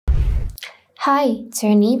Hi, to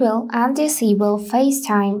enable and disable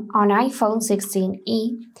FaceTime on iPhone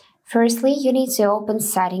 16e, firstly you need to open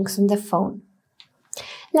Settings on the phone.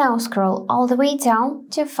 Now scroll all the way down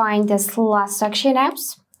to find this last section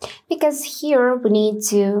apps, because here we need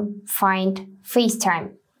to find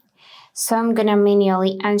FaceTime. So I'm gonna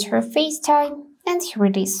manually enter FaceTime and here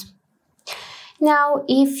it is. Now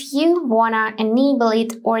if you wanna enable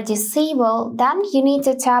it or disable, then you need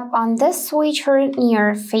to tap on this switcher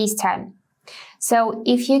near FaceTime. So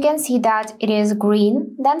if you can see that it is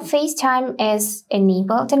green, then FaceTime is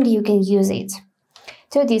enabled and you can use it.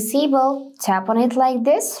 To disable, tap on it like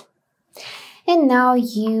this, and now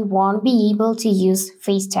you won't be able to use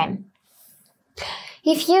FaceTime.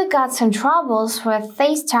 If you got some troubles with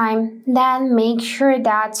FaceTime, then make sure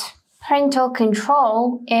that parental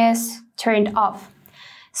control is turned off.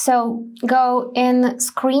 So go in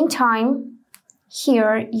Screen Time.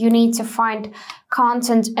 Here you need to find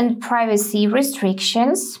Content and Privacy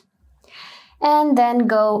Restrictions, and then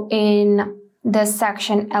go in the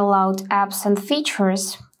section Allowed Apps and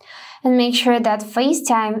Features and make sure that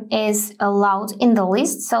FaceTime is allowed in the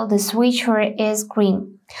list, so the switcher is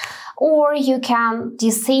green. Or you can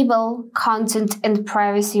disable Content and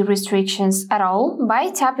Privacy Restrictions at all by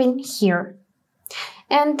tapping here.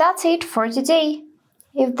 And that's it for today.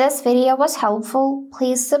 If this video was helpful,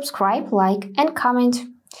 please subscribe, like, and comment.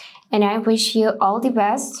 And I wish you all the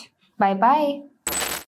best. Bye bye.